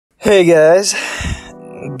Hey guys,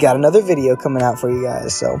 got another video coming out for you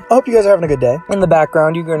guys, so I hope you guys are having a good day. In the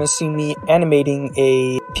background, you're going to see me animating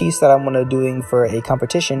a piece that I'm going to doing for a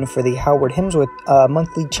competition for the Howard Hemsworth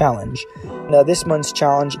monthly challenge. Now, this month's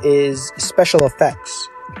challenge is special effects.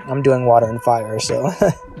 I'm doing water and fire, so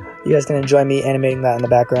you guys can enjoy me animating that in the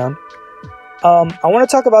background. I want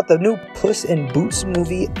to talk about the new Puss in Boots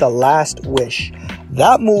movie, The Last Wish.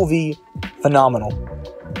 That movie, phenomenal.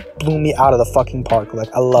 Blew me out of the fucking park.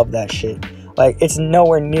 Like, I love that shit. Like, it's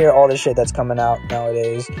nowhere near all the shit that's coming out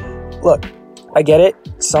nowadays. Look, I get it.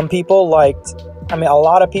 Some people liked, a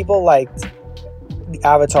lot of people liked the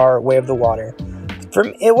Avatar Way of the Water.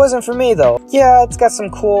 It wasn't for me, though. Yeah, it's got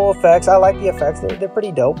some cool effects. I like the effects. They're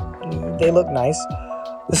pretty dope. They look nice.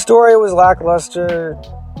 The story was lackluster.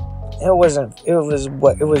 It was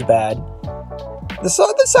bad. The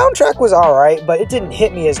soundtrack was alright, but it didn't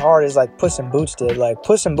hit me as hard as like Puss in Boots did. Like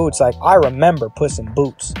Puss in Boots, like I remember Puss in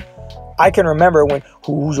Boots. I can remember when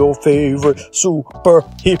who's your favorite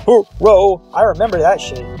superhero? I remember that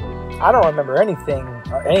shit. I don't remember anything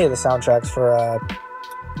or any of the soundtracks for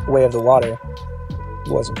Way of the Water.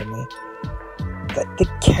 It wasn't for me. The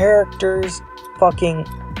characters fucking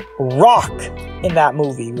rock in that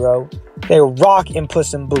movie, bro. They rock in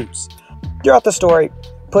Puss in Boots. Throughout the story,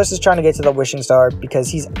 Puss is trying to get to the wishing star because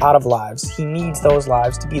he's out of lives. He needs those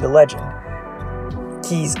lives to be the legend.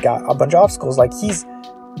 He's got a bunch of obstacles. Like, he's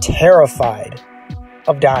terrified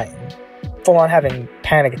of dying. Full on having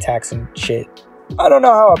panic attacks and shit. I don't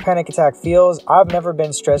know how a panic attack feels. I've never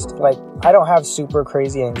been stressed. Like, I don't have super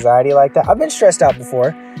crazy anxiety like that. I've been stressed out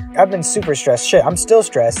before. I've been super stressed. Shit, I'm still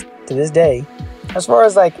stressed to this day. As far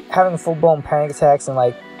as, like, having full-blown panic attacks and,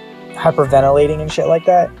 like, hyperventilating and shit like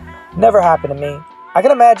that, never happened to me. I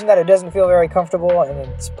can imagine that it doesn't feel very comfortable, and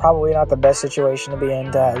it's probably not the best situation to be in,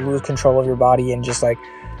 to lose control of your body and just like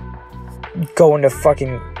go into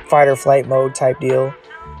fucking fight or flight mode type deal.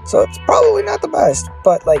 So it's probably not the best,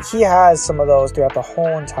 but like he has some of those throughout the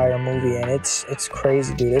whole entire movie, and it's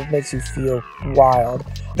crazy, dude. It makes you feel wild.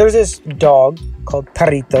 There's this dog called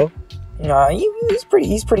Perrito.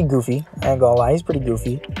 He's pretty goofy. I ain't gonna lie, he's pretty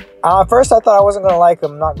goofy. At first I thought I wasn't gonna like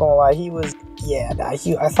him, not gonna lie.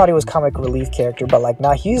 I thought he was comic relief character, but like,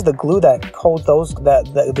 nah, he's the glue that holds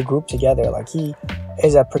the group together. Like, he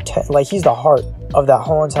is he's the heart of that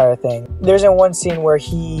whole entire thing. There's in one scene where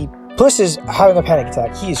Puss is having a panic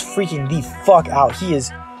attack. He is freaking the fuck out. He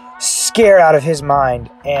is scared out of his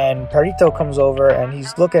mind, and Perrito comes over and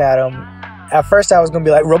he's looking at him. At first I was gonna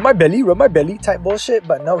be like, rub my belly type bullshit,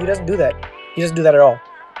 but no, he doesn't do that. He doesn't do that at all.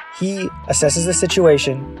 He assesses the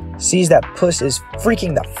situation, sees that Puss is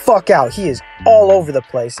freaking the fuck out. He is all over the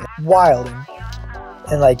place, wilding,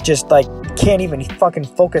 and like just like can't even fucking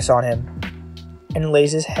focus on him, and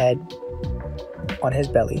lays his head on his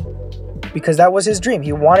belly because that was his dream.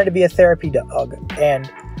 He wanted to be a therapy dog,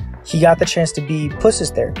 and he got the chance to be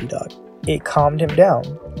Puss's therapy dog. It calmed him down.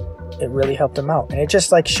 It really helped him out, and it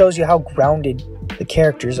just like shows you how grounded the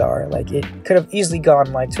characters are. Like, it could have easily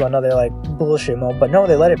gone like to another like bullshit mode, but no,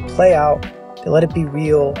 they let it play out. They let it be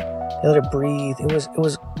real. They let it breathe. It was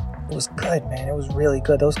good, man. It was really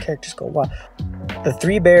good. Those characters go wild. The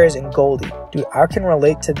Three Bears and Goldie, dude, I can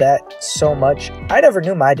relate to that so much. I never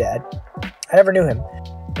knew my dad. I never knew him.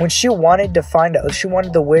 When she wanted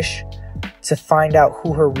the wish to find out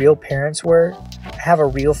who her real parents were, have a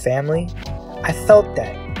real family. I felt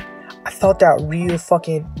that. I felt that real,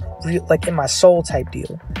 like in my soul type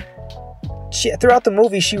deal. Throughout the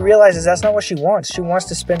movie, she realizes that's not what she wants. She wants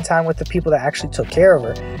to spend time with the people that actually took care of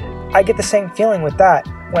her. I get the same feeling with that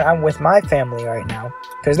when I'm with my family right now,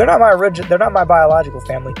 because they're not my biological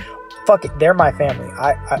family. Fuck it, they're my family.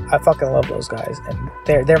 I fucking love those guys,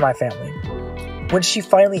 and they're my family. When she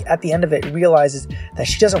finally, at the end of it, realizes that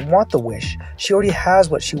she doesn't want the wish, she already has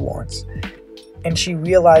what she wants. And she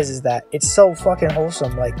realizes that it's so fucking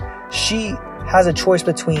wholesome. Like, she has a choice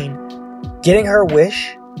between getting her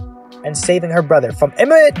wish and saving her brother from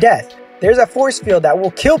imminent death. There's a force field that will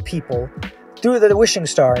kill people through the wishing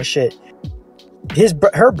star and shit.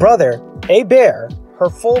 Her brother, a bear, her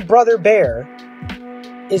full brother bear,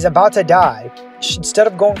 is about to die. Instead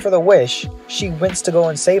of going for the wish, she wants to go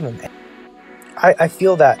and save him. I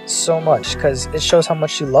feel that so much because it shows how much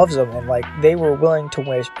she loves them, and like they were willing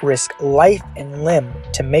to risk life and limb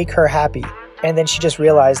to make her happy, and then she just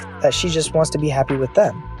realized that she just wants to be happy with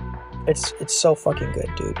them. It's so fucking good,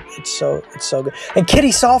 dude. It's so good. And Kitty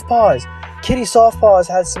Softpaws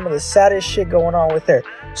has some of the saddest shit going on with her.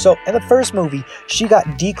 So in the first movie, she got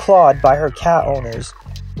declawed by her cat owners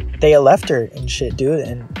they left her and shit, dude.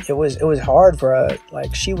 And it was hard for her.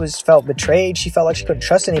 Like, felt betrayed. She felt like she couldn't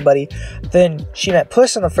trust anybody. Then she met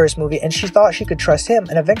Puss in the first movie, and she thought she could trust him.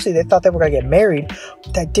 And eventually, they thought they were gonna get married.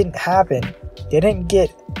 That didn't happen. They didn't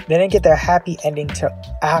get their happy ending till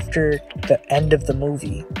after the end of the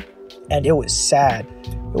movie, and it was sad.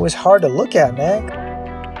 It was hard to look at, man.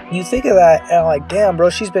 You think of that and I'm like, damn, bro,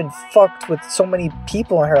 she's been fucked with so many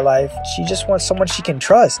people in her life. She just wants someone she can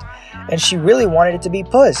trust. And she really wanted it to be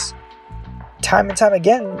Puss. Time and time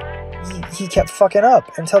again, he kept fucking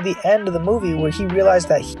up until the end of the movie where he realized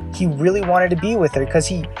that he really wanted to be with her because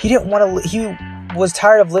he didn't want to... He was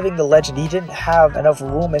tired of living the legend. He didn't have enough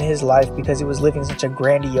room in his life because he was living such a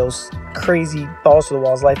grandiose, crazy, balls to the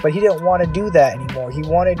walls life. But he didn't want to do that anymore.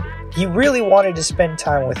 He really wanted to spend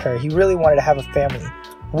time with her. He really wanted to have a family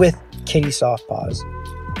with Kitty Softpaws,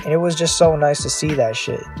 and it was just so nice to see that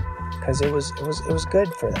shit because it was good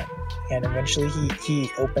for them. And eventually he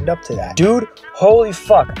opened up to that. Dude, holy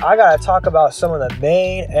fuck, I gotta talk about some of the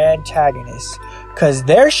main antagonists because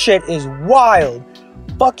their shit is wild.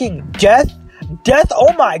 Fucking Death,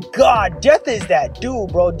 oh my god, Death is that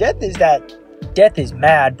dude, bro. Death is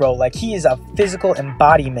mad, bro. Like, he is a physical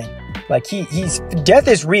embodiment. Like, Death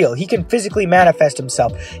is real. He can physically manifest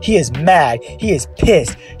himself. He is mad. He is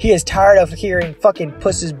pissed. He is tired of hearing fucking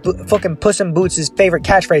Puss in Boots' favorite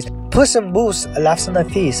catchphrase. Puss in Boots laughs in the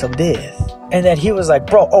face of death. And then he was like,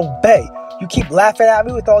 bro, obey. You keep laughing at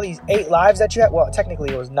me with all these 8 lives that you had. Well,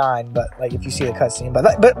 technically it was 9, but like if you see the cutscene.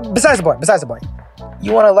 But besides the point.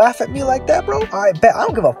 You want to laugh at me like that, bro? I bet. I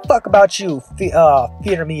don't give a fuck about you.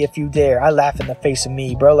 Fear me if you dare. I laugh in the face of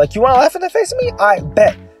me, bro. Like, you want to laugh in the face of me? I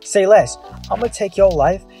bet. Say less. I'm going to take your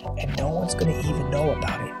life and no one's going to even know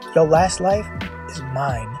about it. Your last life is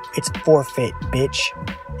mine. It's forfeit, bitch.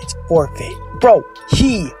 It's forfeit. Bro,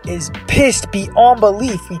 he is pissed beyond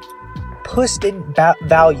belief. Puss didn't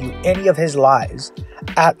value any of his lives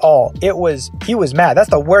at all. He was mad. That's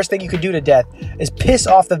the worst thing you could do to Death, is piss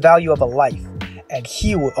off the value of a life. And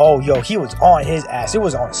he was on his ass. It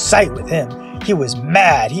was on sight with him. He was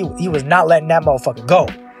mad. He was not letting that motherfucker go.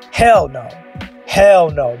 Hell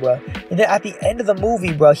no, bro. And then at the end of the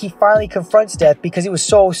movie, bro, he finally confronts Death because he was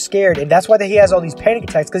so scared. And that's why he has all these panic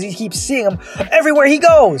attacks, because he keeps seeing him everywhere he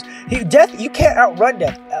goes. Death, you can't outrun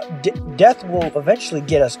Death. Death will eventually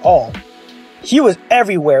get us all. He was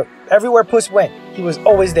everywhere. Everywhere Puss went, he was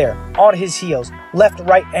always there, on his heels, left,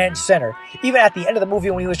 right, and center. Even at the end of the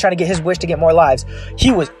movie when he was trying to get his wish to get more lives,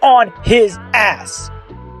 he was on his ass.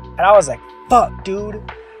 And I was like, fuck, dude.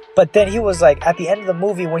 But then he was like, at the end of the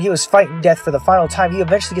movie, when he was fighting Death for the final time, he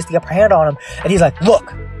eventually gets the upper hand on him. And he's like,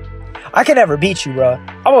 look, I can never beat you, bro.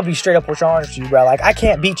 I'm going to be straight up with you, bro. Like, I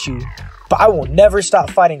can't beat you, but I will never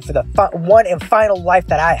stop fighting for the one and final life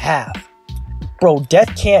that I have. Bro,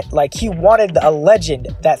 Death can't, like, he wanted a legend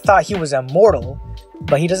that thought he was immortal,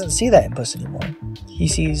 but he doesn't see that in Puss anymore. He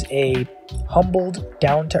sees a humbled,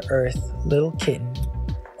 down-to-earth little kitten,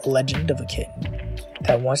 a legend of a kitten,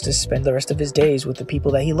 that wants to spend the rest of his days with the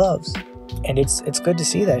people that he loves. And it's good to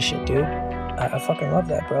see that shit, dude. I fucking love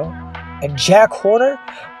that, bro. And Jack Horner,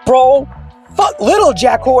 bro, fuck little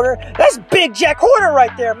Jack Horner. That's big Jack Horner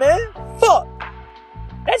right there, man. Fuck.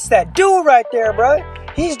 That's that dude right there, bro.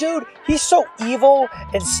 He's so evil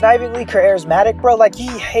and snivingly charismatic, bro. Like,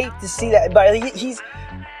 you hate to see that, but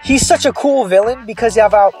he's such a cool villain because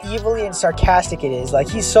of how evilly and sarcastic it is. Like,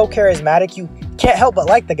 he's so charismatic, you can't help but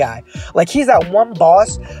like the guy. Like, he's that one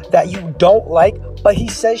boss that you don't like, but he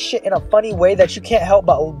says shit in a funny way that you can't help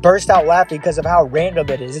but burst out laughing because of how random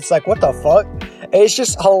it is. It's like, what the fuck? And it's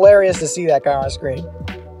just hilarious to see that guy on screen.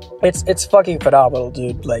 It's fucking phenomenal,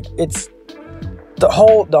 dude. Like, it's the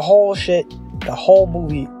whole shit. The whole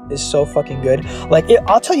movie is so fucking good. Like,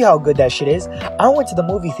 I'll tell you how good that shit is. I went to the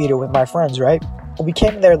movie theater with my friends, right? We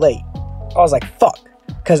came there late. I was like, fuck.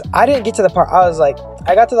 Because I didn't get to the part.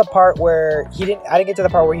 I got to the part where I didn't get to the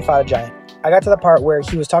part where he fought a giant. I got to the part where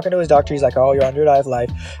he was talking to his doctor. He's like, oh, you're on your life.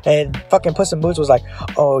 And fucking Puss in Boots was like,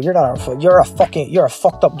 oh, you're a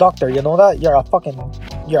fucked up doctor. You know that? You're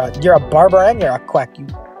a barber and you're a quack, you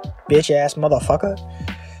bitch ass motherfucker.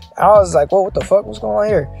 I was like, whoa, what the fuck? What's going on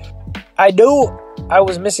here? I knew I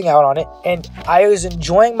was missing out on it, and I was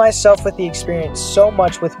enjoying myself with the experience so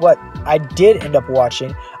much with what I did end up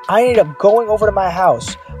watching. I ended up going over to my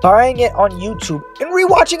house, buying it on YouTube, and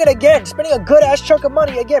rewatching it again, spending a good ass chunk of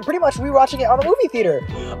money again, pretty much rewatching it on the movie theater.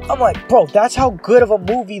 I'm like, bro, that's how good of a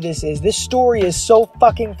movie this is. This story is so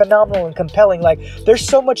fucking phenomenal and compelling. Like, there's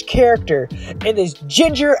so much character in this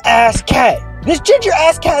ginger ass cat. This ginger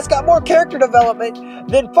ass cat's got more character development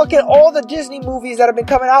than fucking all the Disney movies that have been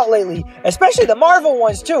coming out lately, especially the Marvel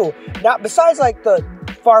ones too. Now, besides like the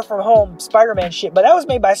Far From Home Spider-Man shit, but that was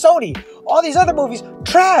made by Sony. All these other movies,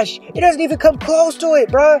 trash. It doesn't even come close to it,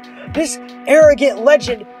 bruh. This arrogant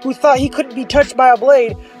legend who thought he couldn't be touched by a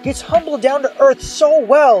blade gets humbled down to earth so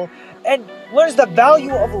well and learns the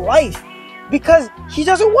value of life because he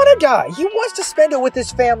doesn't want to die. He wants to spend it with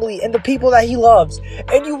his family and the people that he loves.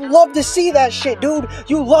 And you love to see that shit, dude.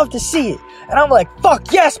 You love to see it. And I'm like,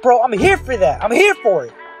 fuck yes, bro. I'm here for that. I'm here for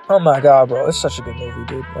it. Oh my god, bro, it's such a good movie,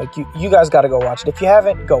 dude. Like, you guys gotta go watch it. If you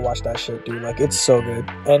haven't, go watch that shit, dude. Like, it's so good.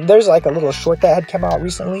 And there's like a little short that had come out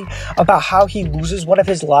recently about how he loses one of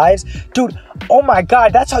his lives. Dude, oh my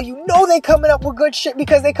god, that's how you know they coming up with good shit,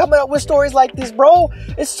 because they coming up with stories like this, bro.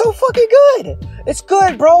 It's so fucking good. It's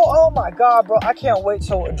good, bro. Oh my god, bro. I can't wait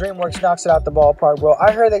till DreamWorks knocks it out the ballpark, bro.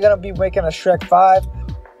 I heard they're gonna be making a Shrek 5.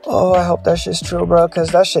 Oh, I hope that shit's true, bro, because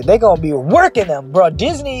that shit, they gonna be working them, bro.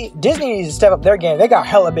 Disney needs to step up their game. They got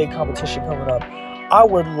hella big competition coming up. I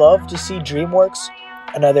would love to see DreamWorks,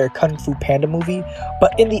 another Kung Fu Panda movie,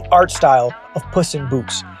 but in the art style of Puss in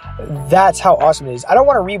Boots. That's how awesome it is. I don't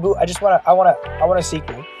want a reboot. I want a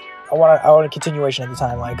sequel. I want a continuation of the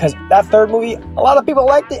timeline, because that third movie, a lot of people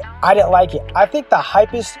liked it. I didn't like it. I think the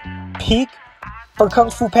hypest peak for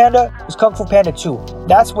Kung Fu Panda was Kung Fu Panda 2.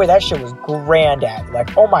 That's where that shit was grand at.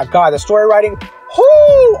 Like, oh my god, the story writing,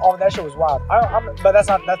 whoo! Oh, that shit was wild. But that's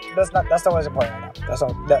not what's important right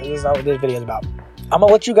now. That is not what this video is about. I'm gonna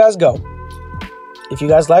let you guys go. If you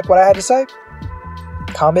guys like what I had to say,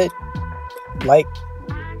 comment, like.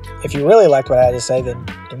 If you really liked what I had to say, then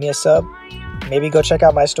give me a sub. Maybe go check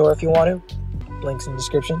out my store if you want to. Links in the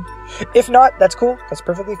description. If not, that's cool. That's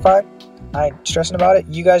perfectly fine. I ain't stressing about it.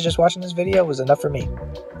 You guys just watching this video was enough for me.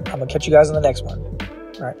 I'm gonna catch you guys in the next one.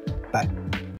 All right, bye.